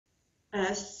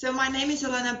So my name is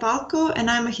Olena Palko, and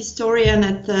I'm a historian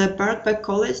at Birkbeck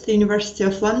College, the University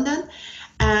of London.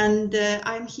 And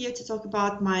I'm here to talk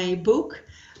about my book,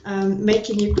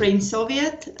 Making Ukraine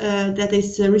Soviet, that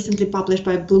is recently published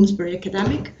by Bloomsbury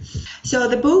Academic. So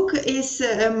the book is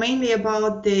mainly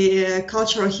about the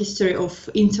cultural history of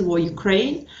interwar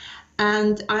Ukraine.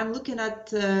 And I'm looking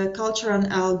at cultural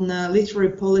and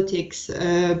literary politics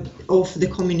of the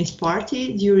Communist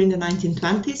Party during the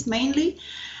 1920s mainly.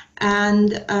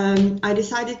 And I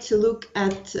decided to look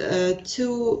at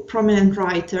two prominent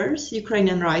writers,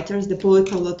 Ukrainian writers, the poet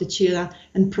Pavlo Tychyna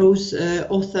and prose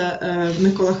author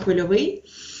Mykola Khvylovy.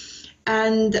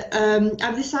 And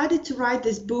I've decided to write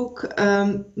this book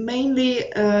mainly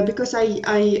because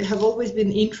I have always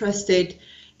been interested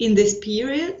in this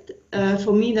period.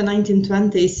 For me, the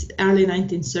 1920s, early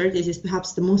 1930s is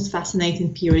perhaps the most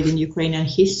fascinating period in Ukrainian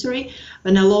history,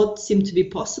 when a lot seemed to be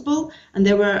possible, and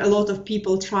there were a lot of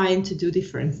people trying to do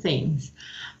different things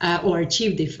or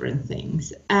achieve different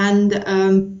things. And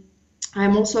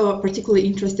I'm also particularly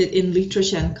interested in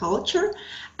literature and culture.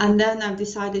 And then I've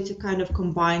decided to kind of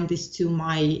combine these two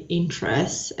my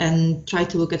interests and try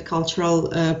to look at cultural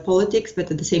politics,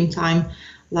 but at the same time,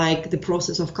 like the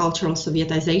process of cultural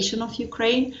sovietization of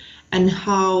Ukraine, and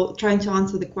how trying to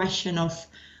answer the question of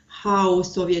how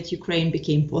Soviet Ukraine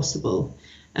became possible,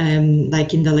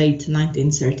 like in the late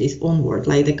 1930s onward,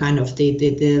 like the kind of the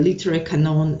literary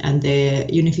canon and the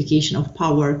unification of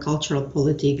power, cultural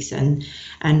politics, and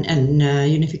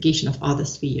unification of other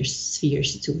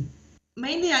spheres too.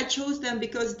 Mainly I chose them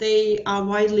because they are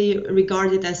widely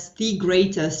regarded as the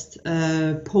greatest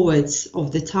poets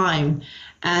of the time.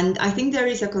 And I think there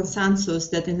is a consensus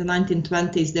that in the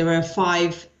 1920s there were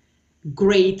 5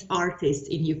 great artists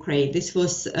in Ukraine. This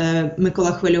was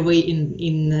Mykola Khvylovy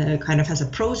in kind of as a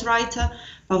prose writer,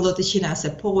 Pavlo Tychyna as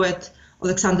a poet,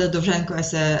 Oleksander Dovzhenko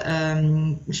as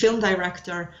a film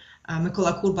director,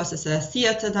 Mykola Kurbas as a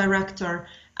theater director,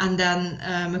 and then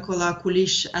Mykola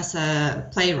Kulish as a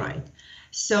playwright.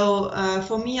 So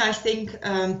for me, I think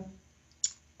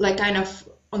like kind of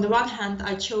on the one hand,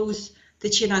 I chose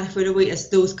Tychyna and Khvylovy as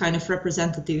those kind of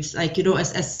representatives, like, you know,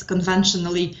 as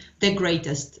conventionally the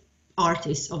greatest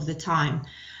artists of the time.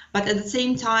 But at the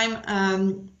same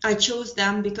time, I chose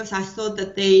them because I thought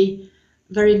that they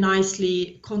very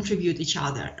nicely contribute each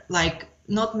other, like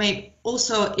not maybe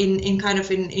also in kind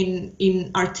of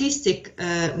in artistic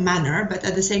manner, but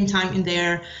at the same time in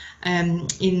their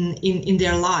in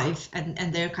their life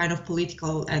and their kind of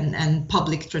political and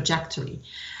public trajectory.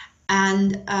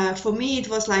 And for me, it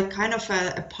was like kind of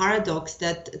a paradox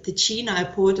that Tychyna, a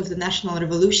poet of the National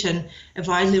Revolution, a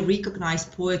widely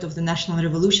recognized poet of the National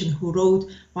Revolution, who wrote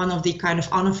one of the kind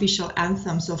of unofficial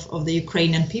anthems of the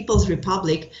Ukrainian People's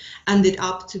Republic, ended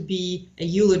up to be a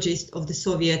eulogist of the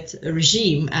Soviet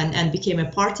regime and became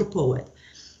a party poet.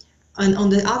 And on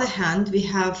the other hand, we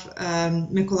have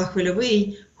Mykola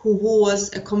Khvylovy, who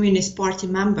was a Communist Party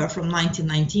member from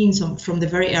 1919, so from the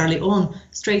very early on,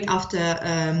 straight after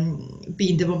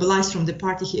being demobilized from the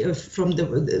party, from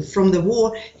the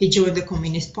war, he joined the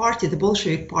Communist Party, the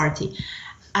Bolshevik Party,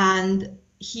 and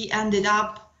he ended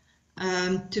up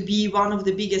to be one of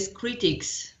the biggest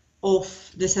critics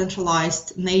of the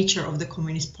centralized nature of the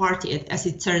Communist Party, as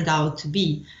it turned out to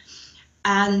be.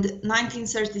 And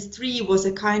 1933 was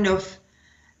a kind of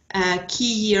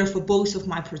key year for both of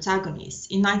my protagonists.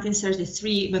 In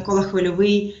 1933, Mykola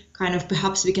Khvylovy, kind of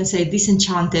perhaps we can say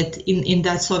disenchanted in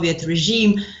that Soviet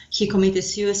regime, he committed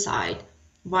suicide.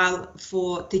 While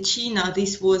for Tychyna,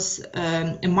 this was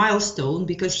a milestone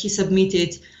because he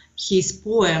submitted his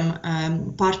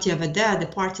poem, Partia Vede, the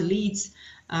party leads,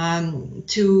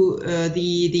 to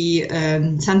the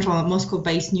central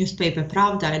Moscow-based newspaper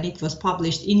Pravda, and it was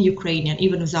published in Ukrainian,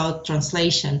 even without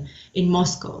translation, in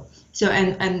Moscow. So,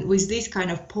 and with this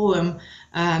kind of poem,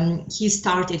 he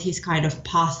started his kind of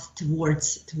path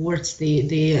towards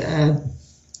the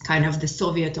kind of the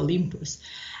Soviet Olympus.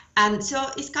 And so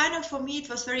it's kind of, for me, it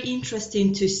was very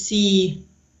interesting to see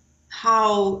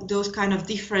how those kind of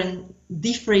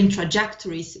different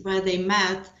trajectories where they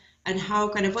met, and how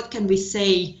kind of what can we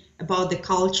say about the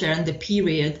culture and the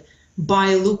period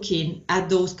by looking at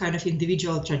those kind of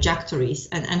individual trajectories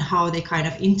and how they kind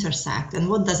of intersect, and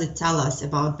what does it tell us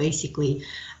about basically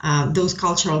those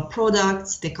cultural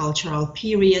products, the cultural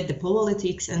period, the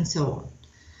politics, and so on.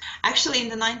 Actually, in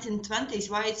the 1920s,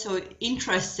 why it's so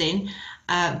interesting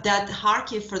that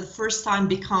Kharkiv for the first time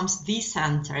becomes the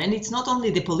center, and it's not only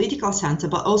the political center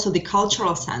but also the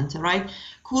cultural center, right?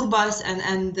 Kurbas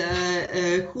and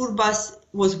Kurbas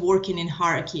was working in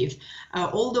Kharkiv.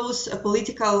 All those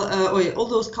political, or all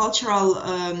those cultural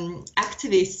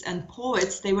activists and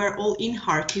poets, they were all in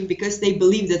Kharkiv because they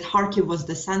believed that Kharkiv was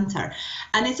the center.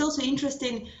 And it's also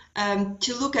interesting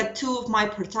to look at two of my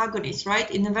protagonists, right?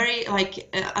 In a very,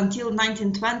 until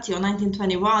 1920 or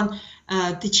 1921,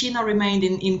 Tychyna remained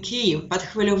in Kyiv, but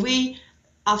Khvylovy,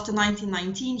 after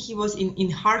 1919, he was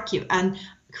in Kharkiv, and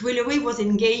Khvylovy was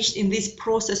engaged in this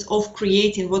process of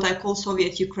creating what I call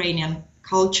Soviet Ukrainian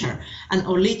culture and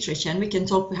or literature, and we can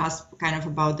talk perhaps kind of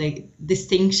about the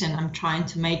distinction I'm trying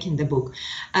to make in the book.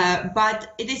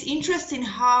 But it is interesting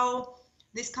how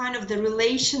this kind of the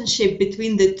relationship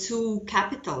between the two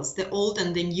capitals, the old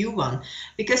and the new one,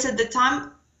 because at the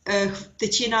time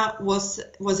Tychyna was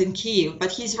in Kyiv,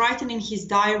 but he's writing in his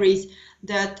diaries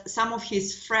that some of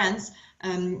his friends,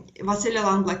 Vasily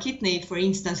Blakitny, for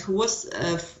instance, who was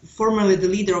formerly the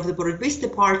leader of the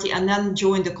Borotbiste party and then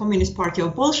joined the Communist Party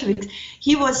of Bolsheviks,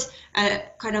 he was a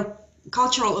kind of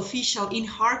cultural official in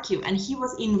Kharkiv, and he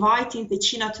was inviting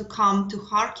Tychyna to come to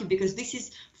Kharkiv because this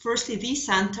is firstly the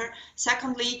center,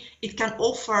 secondly it can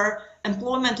offer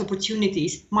employment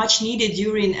opportunities much needed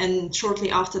during and shortly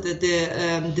after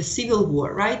the civil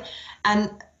war, right?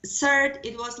 And third,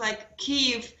 it was like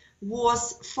Kyiv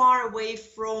was far away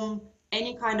from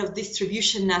any kind of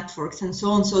distribution networks and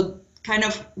so on, so kind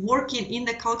of working in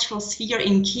the cultural sphere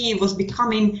in Kyiv was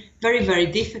becoming very, very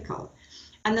difficult.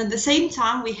 And at the same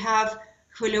time, we have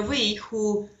Khvylovy,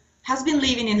 who has been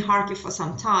living in Kharkiv for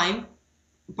some time,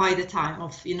 by the time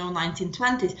of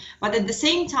 1920s, but at the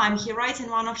same time he writes in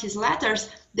one of his letters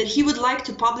that he would like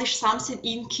to publish something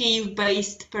in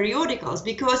Kyiv-based periodicals,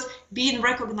 because being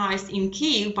recognized in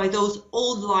Kyiv by those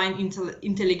old line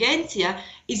intelligentsia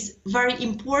is very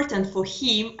important for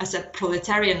him as a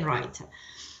proletarian writer.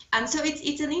 And so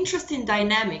it's an interesting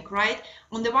dynamic, right?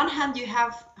 On the one hand, you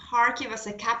have Kharkiv as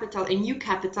a capital, a new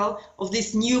capital of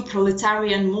this new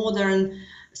proletarian, modern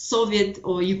Soviet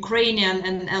or Ukrainian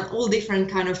and all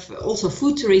different kind of also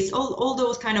futurists, all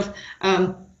those kind of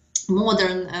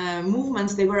modern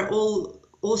movements, they were all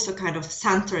also kind of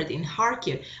centered in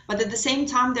Kharkiv. But at the same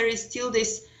time, there is still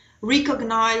this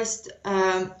recognized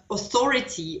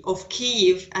authority of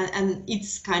Kyiv and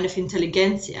its kind of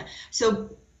intelligentsia.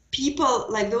 So people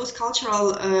like those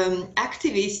cultural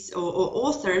activists or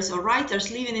authors or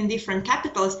writers living in different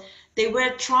capitals, they were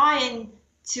trying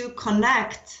to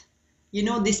connect,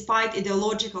 despite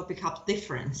ideological perhaps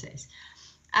differences.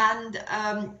 And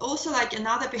also like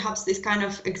another perhaps this kind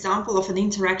of example of an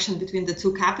interaction between the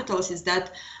two capitals is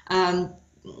that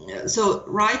so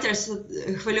writers,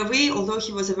 Khvylovy, although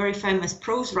he was a very famous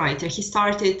prose writer, he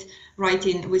started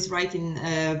writing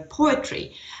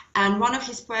poetry, and one of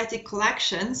his poetic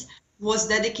collections was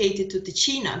dedicated to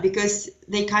Tychyna, because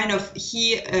they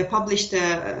he published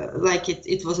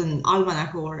it was an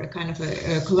almanac or a kind of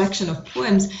a collection of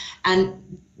poems,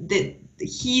 and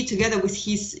he together with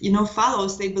his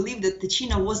fellows, they believed that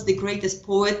Tychyna was the greatest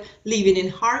poet living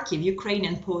in Kharkiv,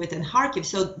 Ukrainian poet in Kharkiv,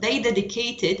 so they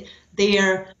dedicated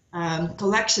their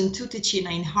collection to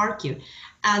Tychyna in Kharkiv.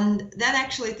 And then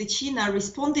actually Tychyna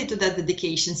responded to that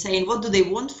dedication saying, what do they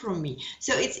want from me?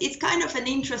 So it's kind of an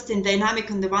interesting dynamic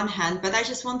on the one hand, but I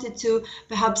just wanted to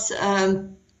perhaps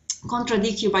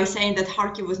contradict you by saying that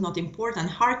Kharkiv was not important.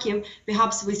 Kharkiv,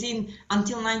 perhaps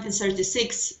until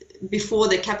 1936, before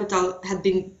the capital had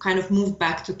been kind of moved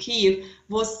back to Kyiv,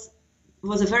 was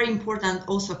a very important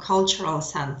also cultural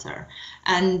center.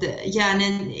 And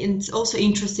and it's also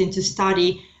interesting to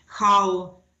study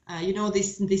how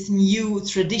this new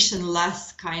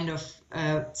traditionless kind of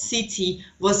city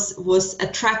was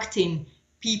attracting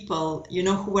people,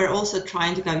 who were also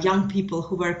trying to have young people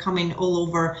who were coming all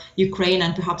over Ukraine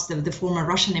and perhaps the former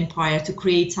Russian Empire to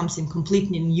create something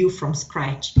completely new from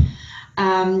scratch.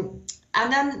 And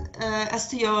then as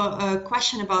to your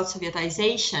question about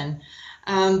Sovietization,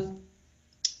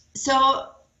 so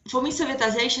for me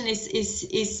Sovietization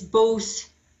is both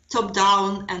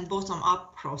top-down and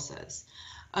bottom-up process.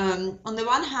 On the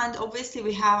one hand, obviously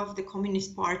we have the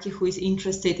Communist Party who is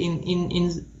interested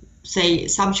in say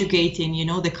subjugating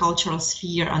the cultural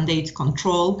sphere under its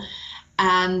control,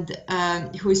 and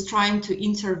who is trying to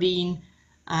intervene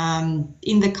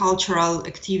in the cultural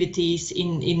activities,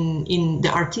 in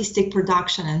the artistic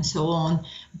production and so on,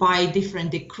 by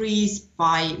different decrees,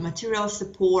 by material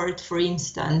support, for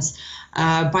instance,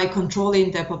 by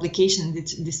controlling the publication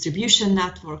distribution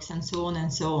networks and so on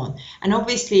and so on. And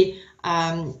obviously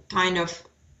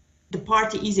the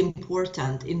party is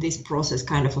important in this process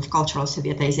of cultural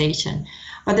Sovietization.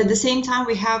 But at the same time,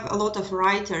 we have a lot of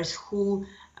writers who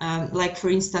Like, for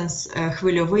instance,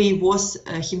 Khvylovy was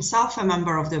himself a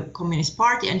member of the Communist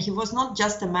Party, and he was not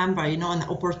just a member, you know, an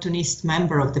opportunist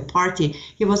member of the party.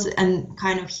 He was, and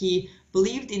kind of, he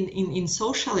believed in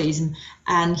socialism,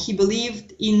 and he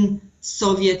believed in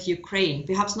Soviet Ukraine,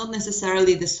 perhaps not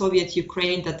necessarily the Soviet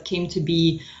Ukraine that came to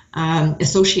be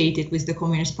associated with the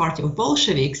Communist Party of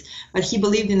Bolsheviks, but he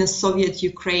believed in a Soviet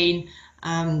Ukraine,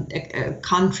 a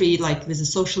country like with a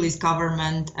socialist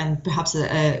government, and perhaps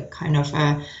a kind of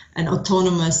an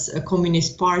autonomous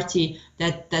communist party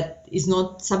that is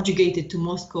not subjugated to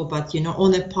Moscow, but, you know,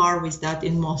 on a par with that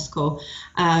in Moscow.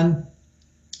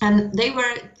 And they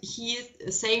were,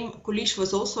 Kulish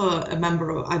was also a member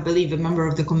of, I believe, a member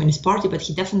of the Communist Party, but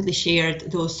he definitely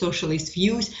shared those socialist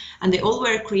views, and they all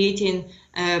were creating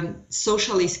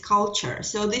socialist culture.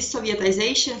 So this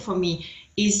Sovietization for me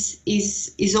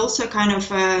is also kind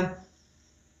of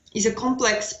is a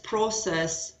complex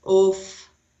process of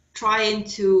trying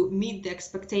to meet the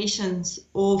expectations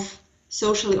of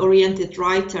socially oriented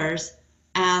writers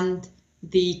and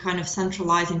the kind of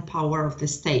centralizing power of the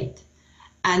state.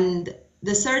 And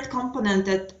the third component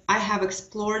that I have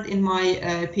explored in my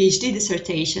PhD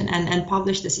dissertation and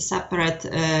published as a separate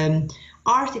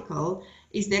article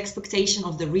is the expectation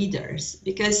of the readers,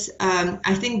 because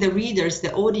I think the readers,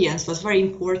 the audience, was very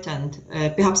important,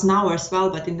 perhaps now as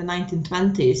well, but in the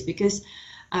 1920s, because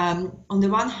on the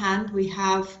one hand we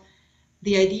have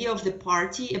the idea of the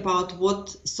party about what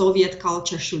Soviet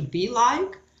culture should be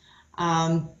like,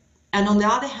 and on the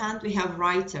other hand we have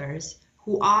writers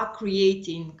who are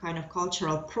creating kind of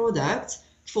cultural products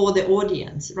for the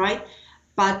audience, right?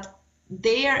 But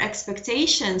their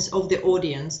expectations of the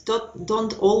audience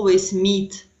don't always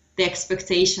meet the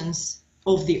expectations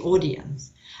of the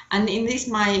audience. And in this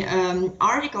my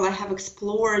article, I have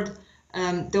explored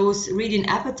those reading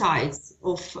appetites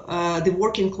of the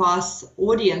working class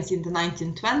audience in the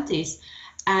 1920s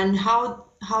and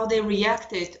how they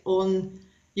reacted on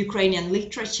Ukrainian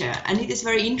literature. And it is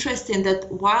very interesting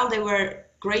that while they were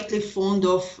greatly fond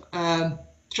of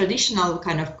traditional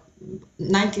kind of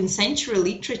 19th century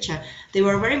literature, they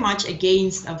were very much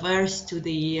averse to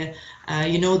the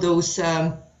you know, those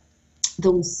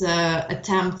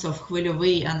attempts of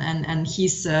Khvylovy and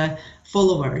his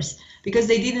followers, because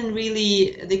they couldn't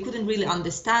really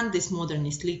understand this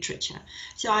modernist literature.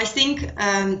 So I think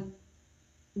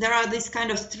there are these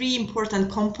kind of three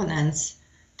important components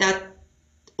that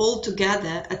all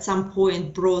together at some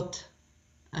point brought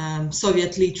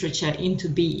Soviet literature into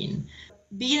being.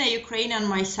 Being a Ukrainian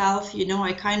myself, you know,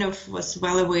 I kind of was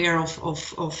well aware of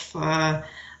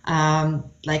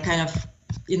like kind of,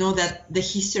 you know, that the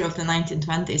history of the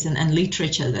 1920s and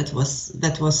literature that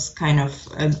was kind of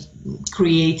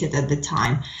created at the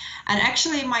time. And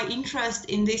actually my interest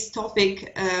in this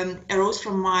topic arose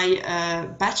from my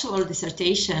bachelor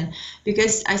dissertation,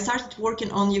 because I started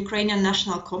working on Ukrainian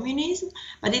national communism,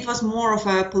 but it was more of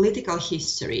a political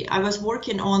history. I was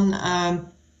working on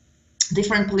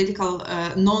different political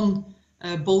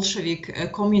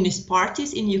non-Bolshevik communist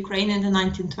parties in Ukraine in the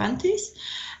 1920s.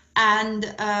 And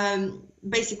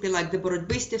basically like the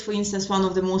Borotbysty, for instance, one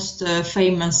of the most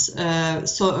famous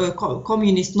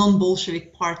communist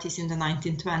non-Bolshevik parties in the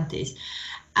 1920s.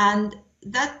 And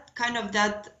that kind of,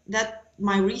 that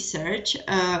my research,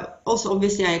 also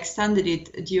obviously I extended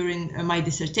it during my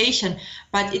dissertation,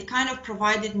 but it kind of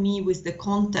provided me with the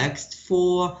context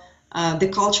for the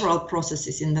cultural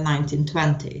processes in the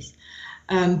 1920s.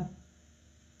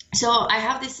 So I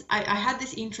had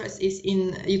this interest in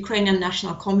Ukrainian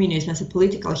national communism as a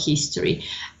political history,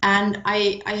 and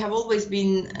I have always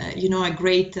been, you know, a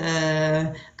great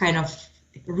kind of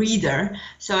reader.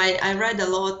 So I read a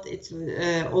lot. It's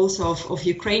also of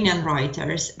Ukrainian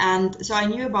writers, and so I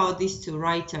knew about these two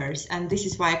writers, and this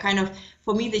is why I kind of,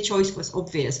 for me, the choice was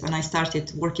obvious when I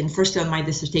started working first on my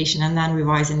dissertation and then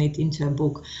revising it into a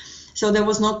book. So there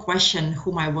was no question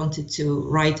whom I wanted to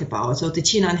write about. So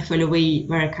Tychyna and Khvylovy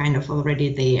were kind of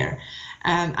already there.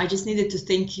 I just needed to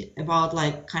think about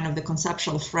like kind of the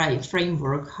conceptual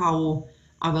framework, how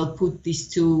I will put these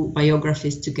two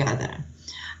biographies together.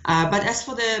 But as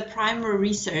for the primary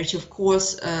research, of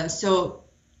course, so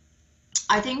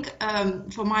I think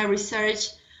for my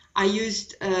research, I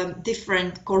used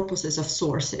different corpuses of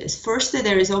sources. Firstly,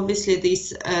 there is obviously this,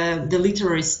 the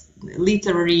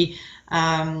literary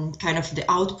kind of the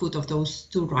output of those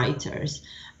two writers,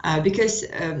 because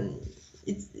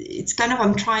it's kind of,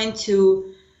 I'm trying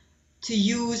to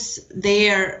use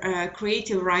their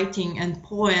creative writing and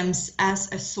poems as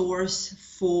a source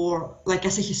for, like,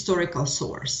 as a historical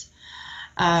source.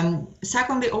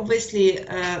 Secondly, obviously,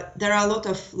 there are a lot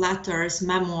of letters,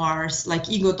 memoirs, like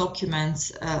ego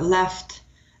documents left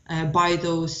by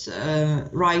those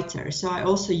writers. So I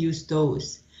also use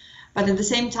those. But at the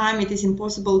same time, it is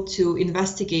impossible to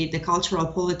investigate the cultural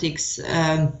politics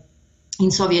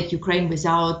in Soviet Ukraine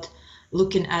without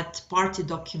looking at party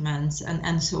documents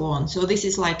and so on. So this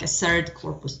is like a third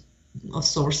corpus of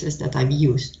sources that I've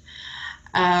used.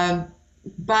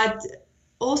 But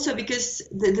also because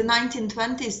the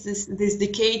 1920s, this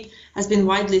decade has been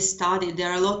widely studied. There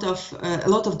are a lot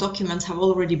of documents have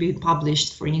already been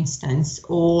published, for instance,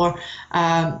 or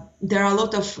there are a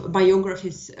lot of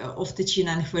biographies of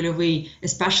Tychyna and Khvylovy,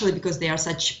 especially because they are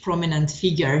such prominent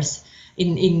figures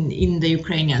in the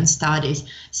Ukrainian studies.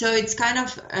 So it's kind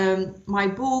of my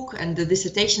book and the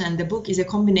dissertation and the book is a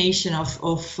combination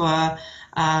of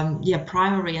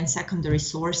primary and secondary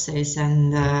sources,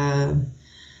 and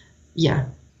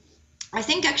I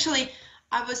think actually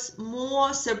I was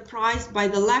more surprised by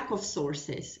the lack of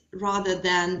sources rather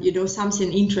than, you know,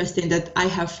 something interesting that I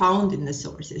have found in the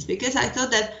sources, because I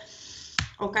thought that,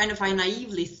 or kind of I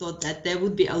naively thought that there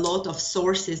would be a lot of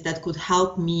sources that could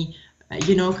help me,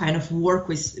 you know, kind of work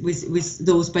with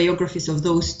those biographies of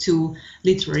those two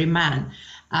literary men.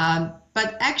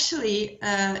 But actually,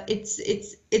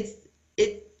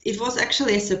 it was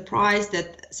actually a surprise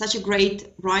that such a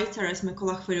great writer as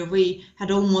Mykola Khvylovy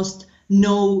had almost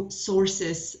no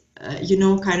sources, you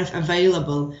know, kind of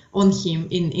available on him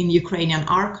in Ukrainian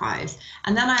archives.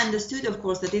 And then I understood, of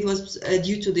course, that it was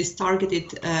due to this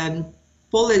targeted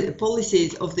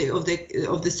policies of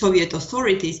the Soviet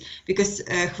authorities, because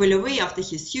Khvylovy, after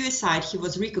his suicide, he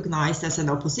was recognized as an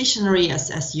oppositionary,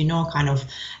 as you know, kind of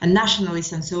a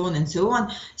nationalist, and so on and so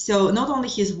on. So not only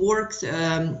his works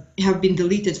have been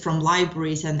deleted from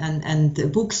libraries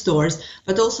and bookstores,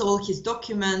 but also all his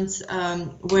documents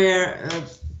were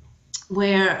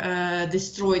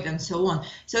destroyed and so on.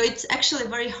 So it's actually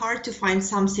very hard to find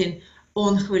something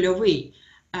on Khvylovy.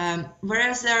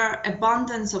 Whereas there are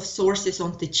abundance of sources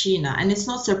on Tychyna, and it's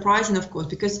not surprising, of course,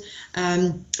 because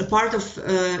apart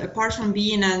from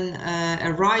being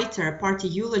a writer, a party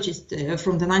eulogist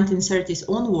from the 1930s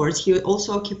onwards, he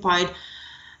also occupied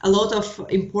a lot of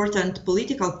important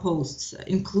political posts,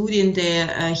 including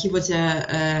he was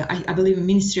I believe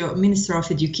minister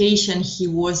of education. He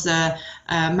was a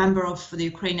member of the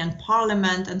Ukrainian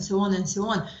parliament, and so on and so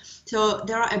on. So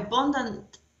there are abundant,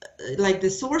 like the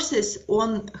sources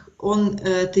on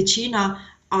Tychyna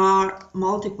are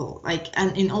multiple,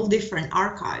 and in all different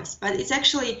archives, but it's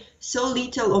actually so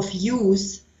little of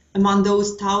use among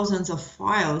those thousands of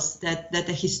files that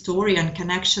a historian can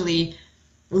actually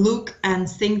look and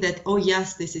think that, oh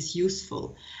yes, this is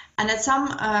useful. And at some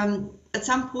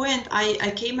point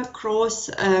I came across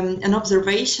an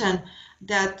observation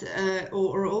that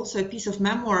or also a piece of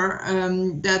memoir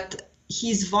that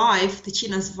his wife,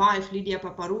 Tychyna's wife, Lydia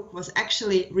Paparuk, was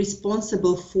actually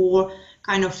responsible for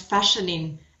kind of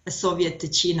fashioning a Soviet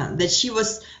Tychyna, that she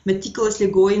was meticulously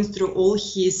going through all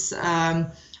his,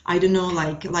 I don't know,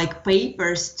 like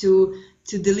papers to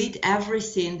delete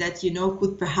everything that, you know,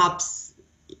 could perhaps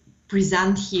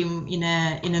present him in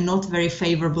a not very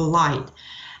favorable light.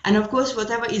 And of course,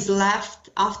 whatever is left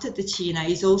after Tychyna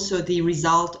is also the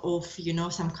result of, you know,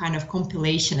 some kind of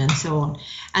compilation and so on.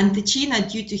 And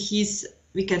Tychyna, due to his,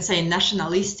 we can say,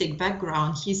 nationalistic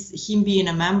background, him being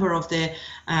a member of the,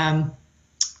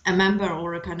 a member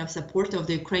or a kind of supporter of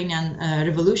the Ukrainian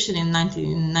revolution in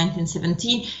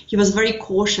 1917, he was very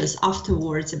cautious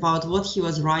afterwards about what he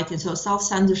was writing. So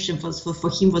self-censorship was for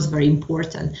him was very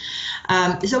important.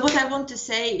 So what I want to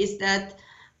say is that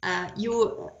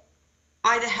you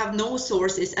either have no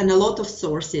sources and a lot of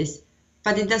sources,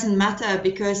 but it doesn't matter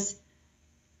because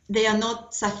they are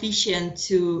not sufficient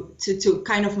to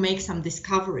kind of make some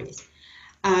discoveries.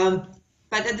 But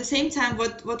at the same time,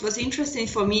 what was interesting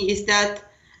for me is that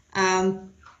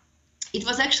it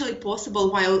was actually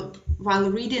possible while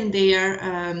reading their,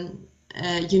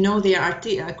 you know, their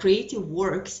creative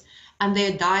works and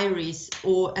their diaries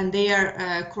and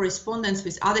their correspondence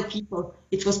with other people,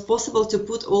 it was possible to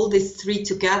put all these three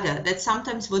together. That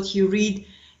sometimes what you read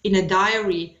in a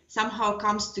diary somehow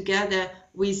comes together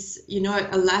with, you know,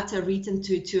 a letter written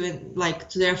to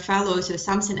their fellows or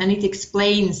something, and it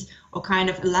explains or kind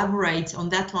of elaborates on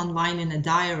that one line in a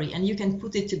diary, and you can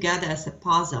put it together as a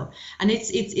puzzle. And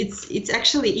it's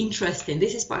actually interesting.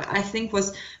 This is, I think,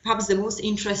 was perhaps the most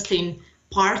interesting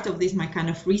part of this, my kind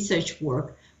of research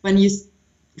work, when you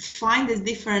find these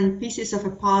different pieces of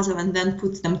a puzzle and then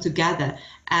put them together,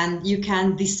 and you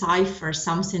can decipher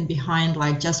something behind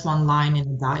like just one line in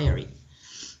a diary.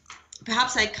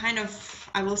 Perhaps I kind of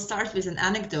I will start with an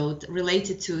anecdote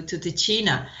related to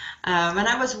Tychyna. When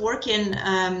I was working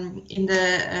in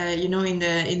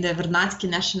the Vernadsky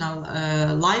National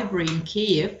Library in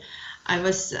Kiev, I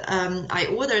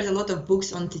ordered a lot of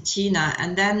books on Tychyna,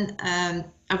 and then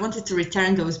I wanted to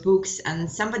return those books, and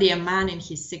a man in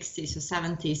his 60s or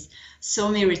 70s, saw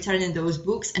me returning those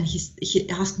books, and he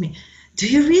asked me, "Do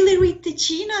you really read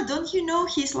Tychyna? Don't you know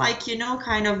he's like,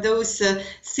 kind of those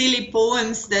silly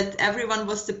poems that everyone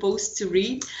was supposed to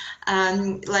read?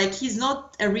 Like, he's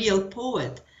not a real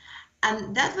poet."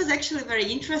 And that was actually very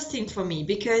interesting for me,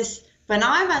 because when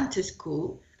I went to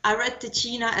school, I read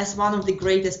Tychyna as one of the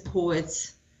greatest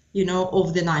poets,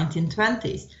 of the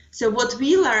 1920s. So what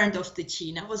we learned of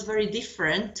Tychyna was very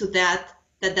different to that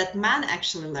man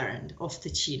actually learned of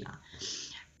Tychyna.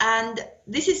 And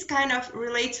this is kind of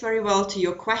relates very well to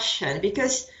your question,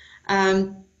 because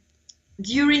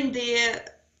during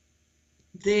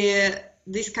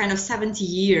this kind of 70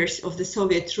 years of the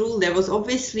Soviet rule, there was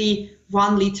obviously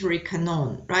one literary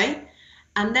canon, right?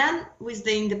 And then with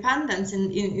the independence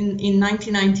in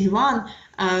 1991,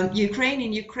 Ukraine,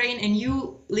 a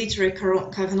new literary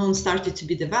canon started to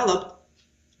be developed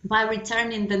by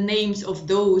returning the names of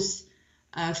those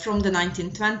from the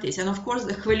 1920s. And of course,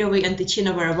 the Khvylovy and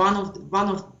Tychyna were one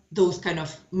of those kind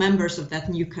of members of that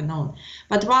new canon.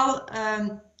 But while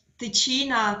for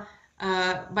Tychyna,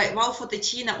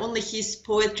 only his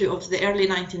poetry of the early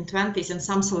 1920s and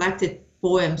some selected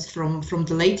poems from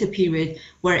the later period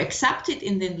were accepted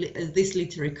in this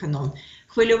literary canon,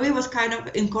 Khvylovy was kind of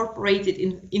incorporated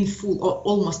in full, or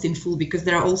almost in full, because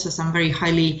there are also some very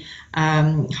highly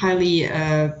kind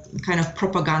of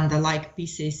propaganda-like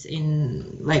pieces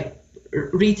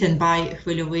written by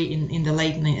Khvylovy in the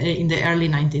early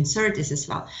 1930s as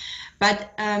well.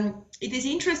 But it is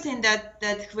interesting that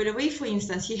Khvylovy, for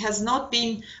instance, he had not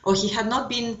been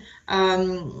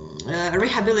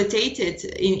rehabilitated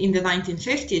in the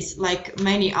 1950s like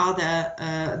many other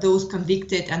those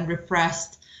convicted and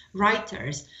repressed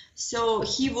writers. So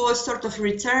he was sort of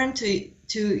returned to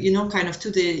the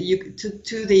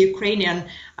Ukrainian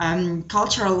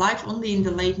cultural life only in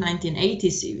the late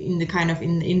 1980s, in the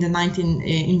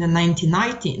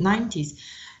 1990s.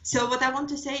 So what I want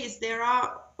to say is there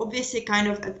are obviously kind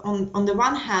of on the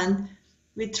one hand,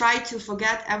 we try to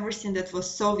forget everything that was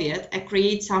Soviet and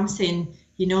create something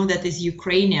that is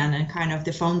Ukrainian, and kind of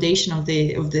the foundation of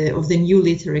the new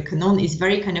literary canon is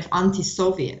very kind of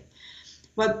anti-Soviet.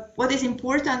 But what is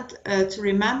important to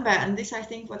remember, and this I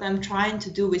think what I'm trying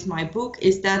to do with my book,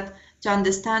 is that to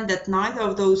understand that neither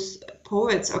of those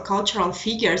poets or cultural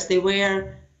figures, they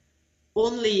were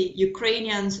only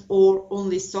Ukrainians or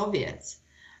only Soviets.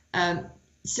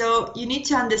 So you need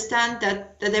to understand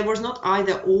that there was not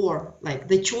either or, like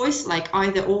the choice like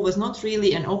either or was not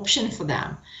really an option for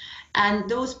them. And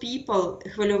those people,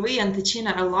 Khvylovy and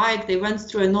Tychyna alike, they went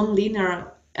through a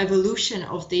non-linear evolution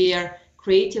of their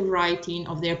creative writing,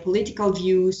 of their political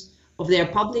views, of their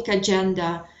public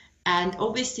agenda. And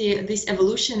obviously this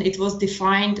evolution, it was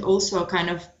defined also kind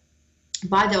of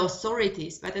by the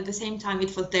authorities, but at the same time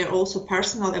it was their also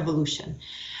personal evolution.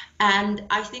 And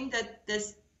I think that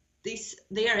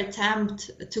their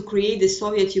attempt to create the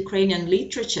Soviet Ukrainian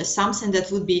literature, something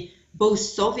that would be both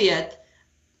Soviet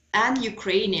and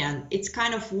Ukrainian, it's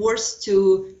kind of worth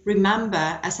to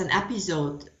remember as an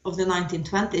episode of the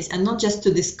 1920s, and not just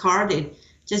to discard it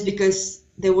just because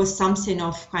there was something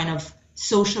of kind of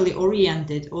socially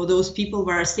oriented, or those people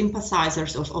were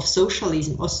sympathizers of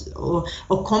socialism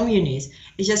or communism.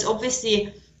 It's just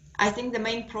obviously, I think the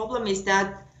main problem is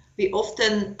that we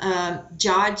often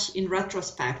judge in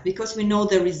retrospect because we know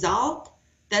the result.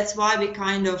 That's why we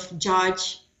kind of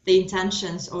judge the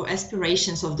intentions or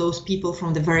aspirations of those people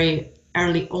from the very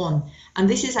early on. And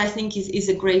this is, I think, is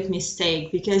a great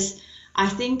mistake, because I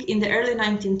think in the early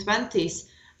 1920s,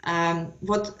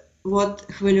 what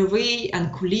Khvylovy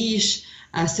and Kulish,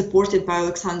 supported by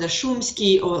Alexander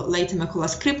Shumsky or later Mykola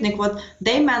Skripnik, what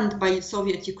they meant by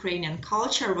Soviet Ukrainian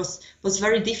culture was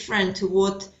very different to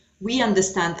what we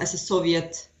understand as a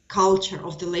Soviet culture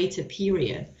of the later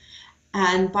period.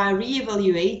 And by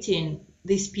re-evaluating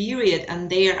this period and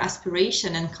their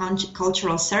aspiration and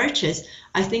cultural searches,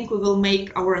 I think we will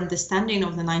make our understanding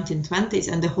of the 1920s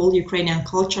and the whole Ukrainian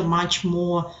culture much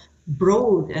more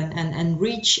broad and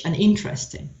rich and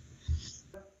interesting.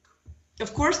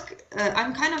 Of course,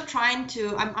 I'm kind of trying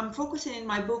to, I'm focusing in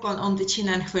my book on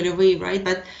Tychyna and Khvylovy, right?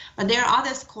 But there are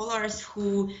other scholars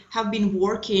who have been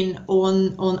working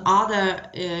on other,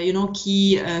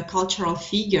 key cultural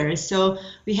figures. So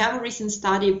we have a recent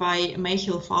study by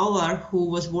Michael Fowler, who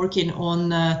was working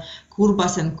on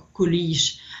Kurbas and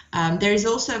Kulish. There is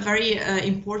also a very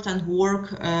important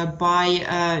work by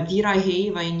Vera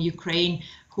Heyeva in Ukraine,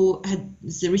 who has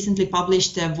recently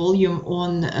published a volume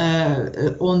on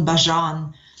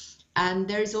Bajan. And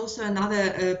there is also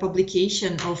another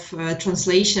publication of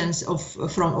translations of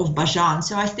Bajan.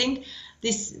 So I think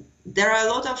there are a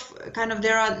lot of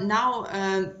there are now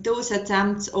those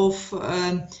attempts of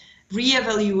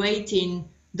re-evaluating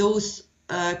those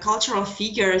cultural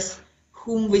figures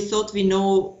whom we thought we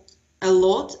know a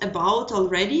lot about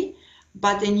already,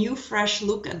 but a new fresh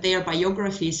look at their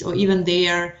biographies or even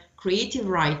their creative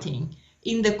writing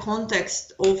in the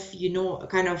context of, in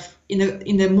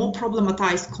the more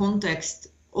problematized context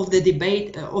of the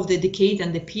debate of the decade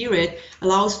and the period,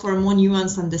 allows for a more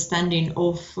nuanced understanding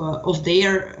of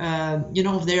their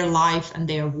of their life and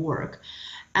their work.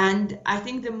 And I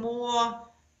think the more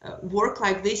work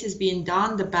like this is being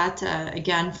done, the better,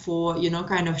 again, for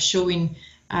showing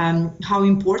how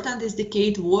important this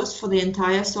decade was for the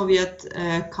entire Soviet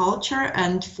culture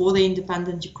and for the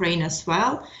independent Ukraine as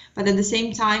well. But at the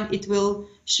same time, it will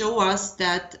show us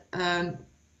that the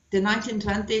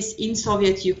 1920s in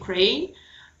Soviet Ukraine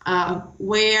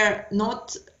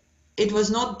it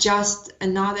was not just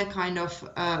another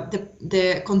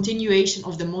the continuation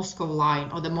of the Moscow line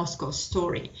or the Moscow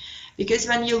story. Because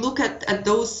when you look at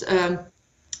those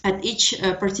at each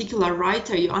particular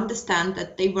writer, you understand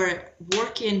that they were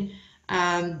working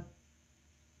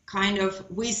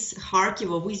with Kharkiv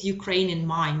or with Ukraine in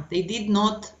mind. They did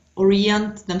not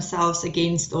orient themselves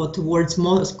against or towards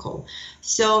Moscow.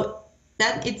 So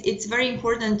that it's very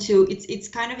important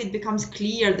it becomes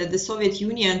clear that the Soviet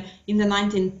Union in the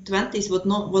 1920s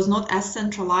was not as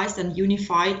centralized and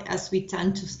unified as we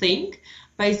tend to think,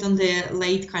 based on the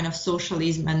late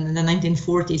socialism and the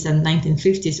 1940s and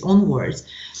 1950s onwards.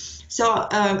 So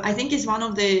I think it's one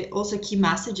of the also key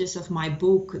messages of my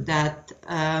book that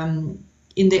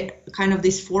in the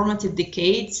these formative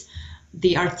decades,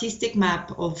 the artistic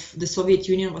map of the Soviet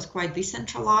Union was quite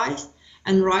decentralized,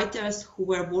 and writers who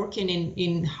were working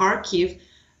in Kharkiv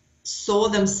saw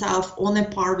themselves on a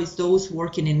par with those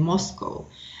working in Moscow.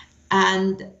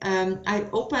 And I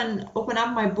open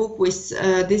up my book with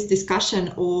this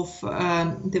discussion of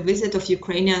the visit of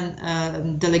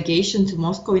Ukrainian delegation to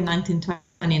Moscow in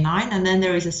 1929, and then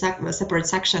there is a separate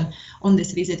section on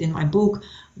this visit in my book,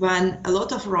 when a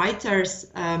lot of writers,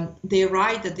 they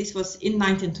write that this was in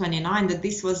 1929, that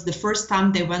this was the first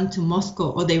time they went to Moscow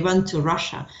or they went to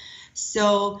Russia.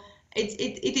 So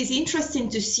it is interesting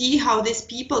to see how these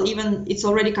people, even it's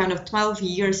already 12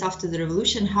 years after the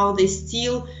revolution, how they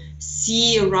still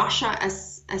see Russia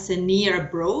as a near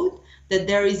abroad, that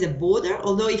there is a border.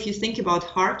 Although if you think about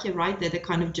Kharkiv, right, that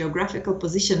the geographical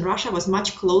position, Russia was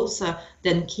much closer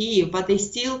than Kyiv, but they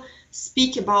still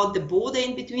speak about the border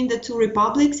in between the two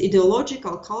republics,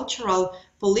 ideological, cultural,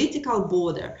 political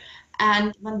border.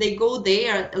 And when they go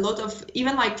there, a lot of,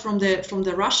 even from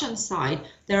the Russian side,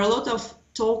 there are a lot of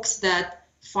talks that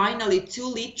finally two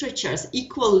literatures,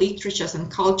 equal literatures and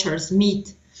cultures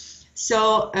meet.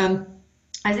 So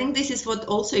I think this is what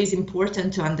also is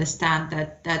important to understand,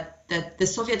 that the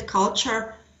Soviet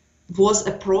culture was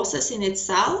a process in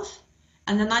itself,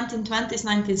 and the 1920s,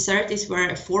 1930s were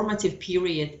a formative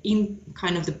period in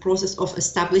the process of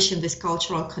establishing this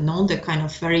cultural canon, the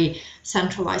very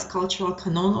centralized cultural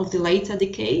canon of the later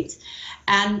decades.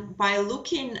 And by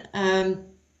looking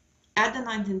at the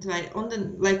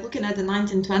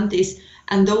 1920s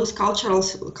and those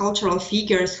cultural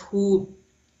figures who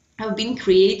have been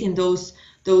creating those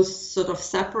sort of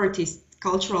separatist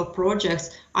cultural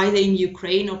projects, either in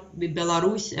Ukraine or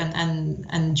Belarus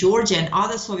and Georgia and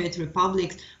other Soviet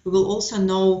republics, we will also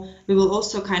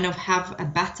have a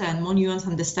better and more nuanced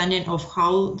understanding of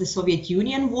how the Soviet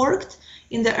Union worked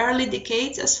in the early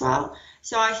decades as well.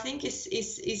 So I think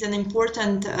is an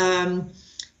important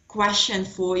question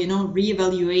for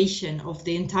reevaluation of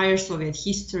the entire Soviet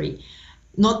history,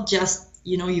 not just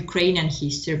Ukrainian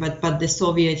history, but the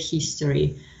Soviet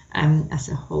history as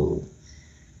a whole.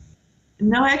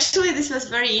 No, actually, this was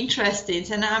very interesting,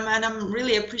 and I'm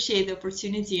really appreciate the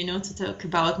opportunity, to talk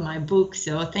about my book.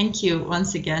 So thank you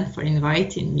once again for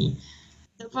inviting me.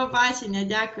 До побачення,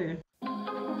 дякую.